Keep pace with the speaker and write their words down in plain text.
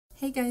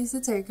Hey guys,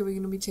 it's Erika. We're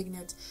gonna be checking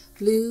out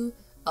BLOO.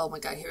 Oh my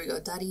god, here we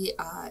go.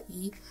 Daddy-I,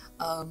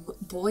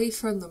 Boy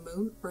from the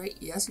Moon, right?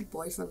 Yes,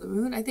 Boy from the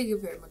Moon. I think it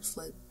very much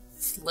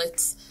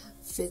fits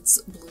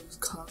BLOO's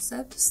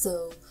concept.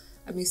 So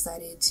I'm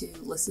excited to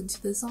listen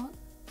to this song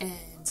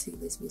and see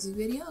this music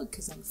video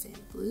because I'm a fan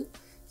of BLOO.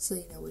 So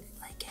you know what it's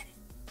like getting.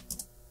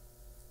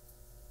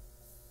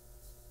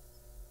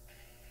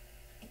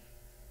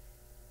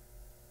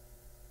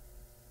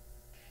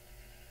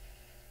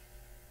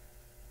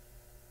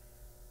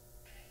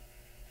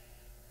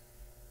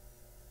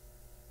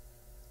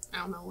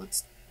 I don't know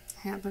what's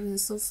happening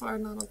so far,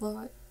 not a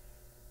lot.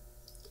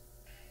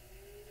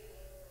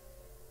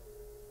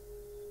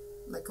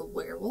 Like a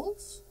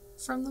werewolf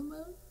from the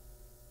moon?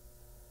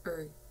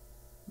 Or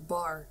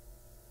bar?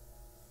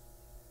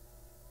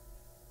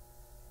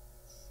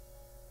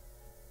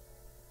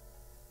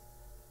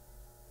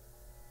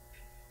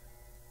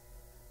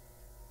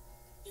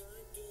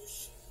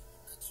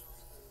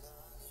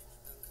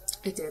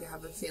 I did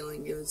have a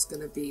feeling it was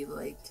gonna be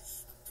like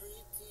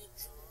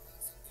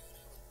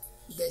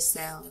this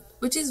sound,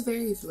 which is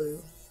very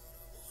BLOO.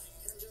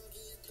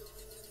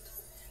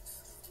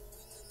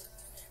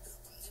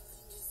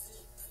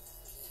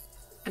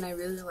 And I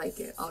really like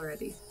it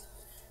already.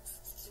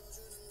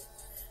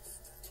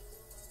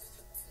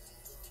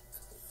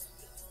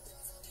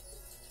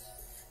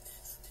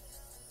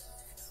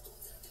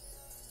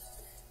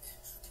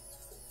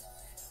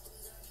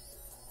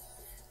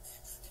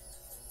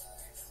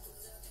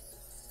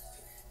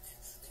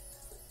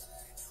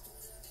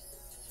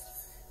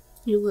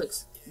 He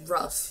looks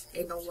rough,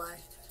 ain't no lie.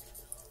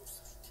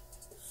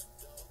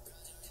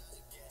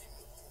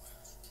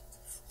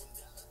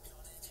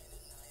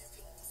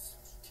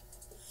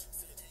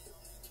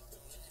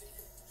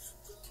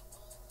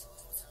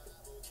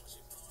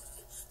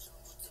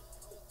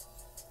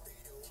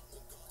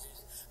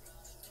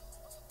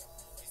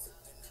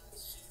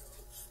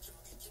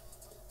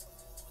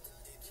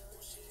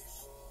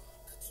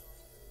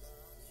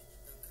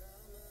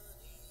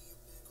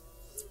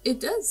 It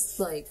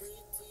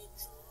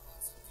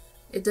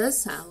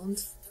does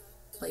sound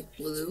like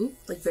BLOO,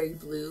 like very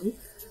BLOO,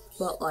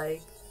 but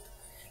like,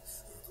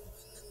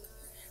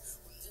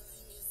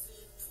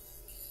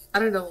 I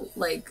don't know,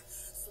 like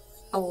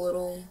a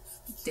little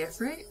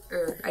different,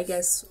 or I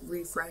guess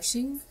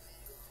refreshing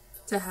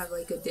to have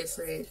like a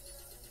different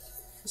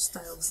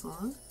style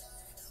song.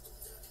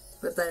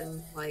 But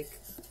then like,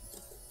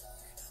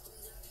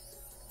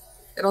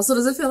 it also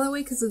doesn't feel that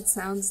way because it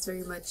sounds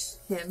very much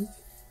him.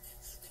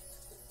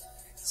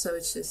 So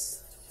it's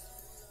just,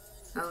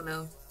 I don't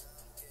know.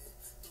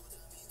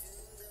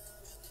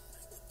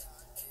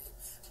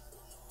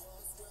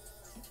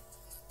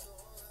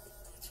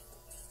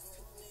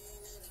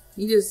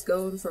 You just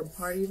going from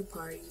party to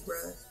party,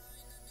 bruh.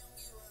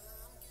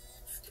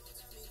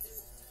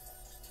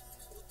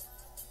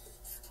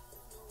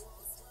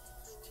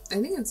 I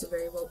think it's a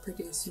very well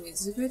produced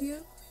music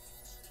video.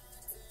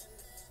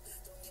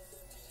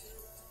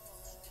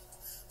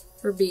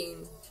 For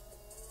being,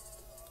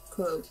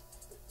 quote,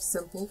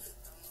 simple.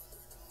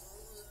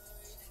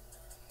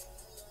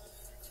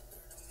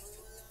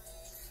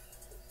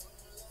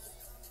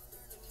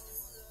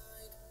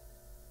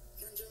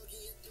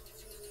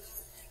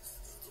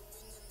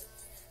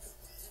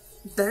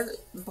 That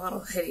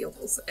bottle head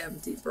almost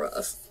empty,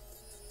 bruh.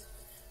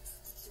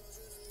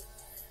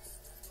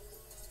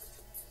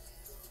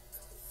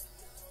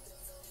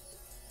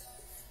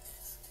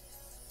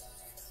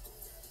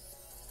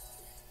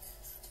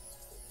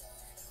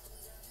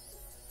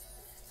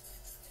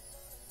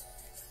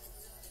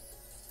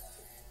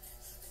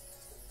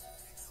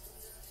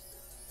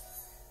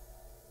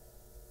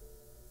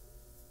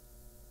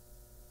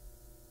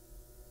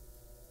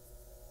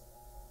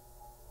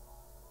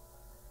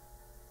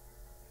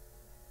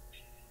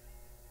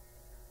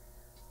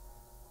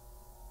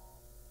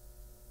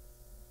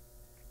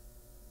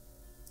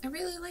 I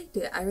really liked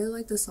it. I really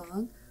liked the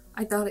song.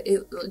 I thought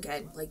it,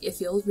 again, like it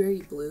feels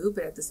very BLOO,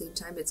 but at the same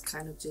time it's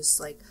kind of just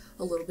like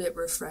a little bit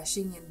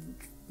refreshing and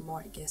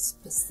more, I guess,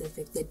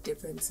 specific. The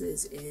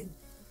differences in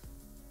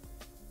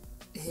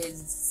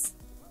his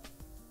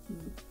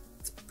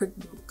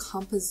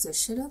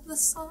composition of the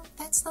song.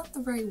 That's not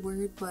the right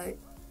word, but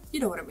you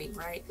know what I mean,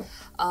 right?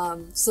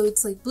 So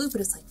it's like BLOO,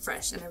 but it's like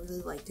fresh, and I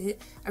really liked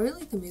it. I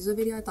really liked the music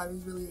video. I thought it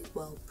was really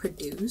well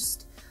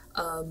produced.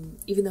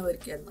 Even though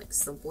it, again, like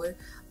simpler,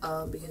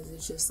 because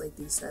it's just like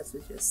these sets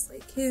with just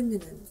like him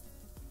and then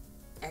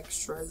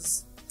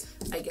extras,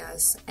 I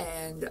guess,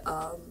 and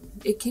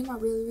it came out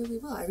really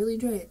well. I really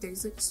enjoyed it.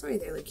 There's like a story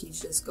there, like he's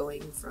just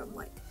going from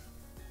like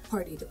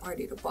party to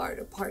party to bar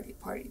to party,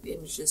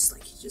 and it's just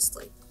like he's just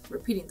like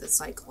repeating the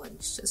cycle, and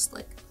it's just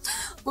like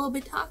a little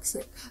bit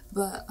toxic,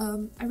 but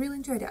I really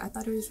enjoyed it. I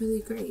thought it was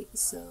really great.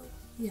 So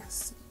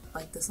yes,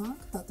 like the song,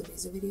 thought the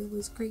music video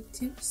was great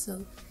too.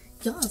 So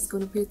Yes, go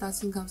to put your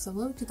thoughts in the comments down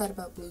below. What you thought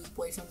about BLOO's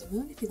Boy from the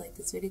Moon. If you like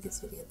this video, give this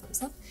video a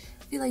thumbs up.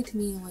 If you liked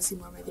me and want to see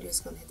more of my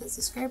videos, go and hit that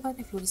subscribe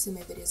button. If you want to see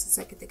my videos the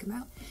second they come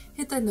out,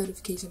 hit that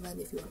notification button.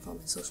 If you want to follow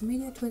me on social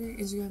media, Twitter,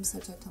 Instagram,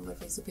 Snapchat, Tumblr,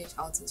 Facebook page,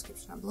 all it's in the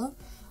description down below.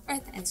 Or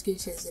at the end screen,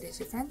 share this video with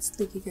your friends.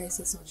 Thank you guys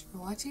so much for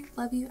watching.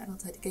 Love you, and I'll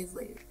talk to you guys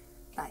later.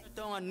 Bye.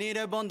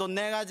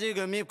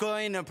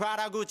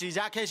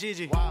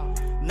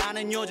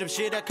 나는 요즘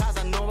시대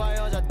카사노바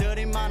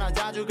여자들이 많아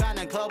자주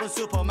가는 클럽은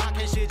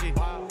슈퍼마켓이지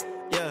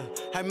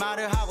yeah. 할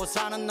말을 하고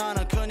사는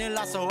너는 큰일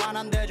났어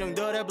완한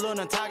대중들의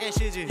블루는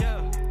타겟이지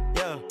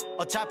yeah.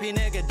 어차피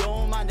내게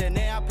도움 안 돼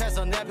내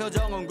앞에서 내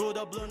표정은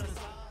굳어 블루는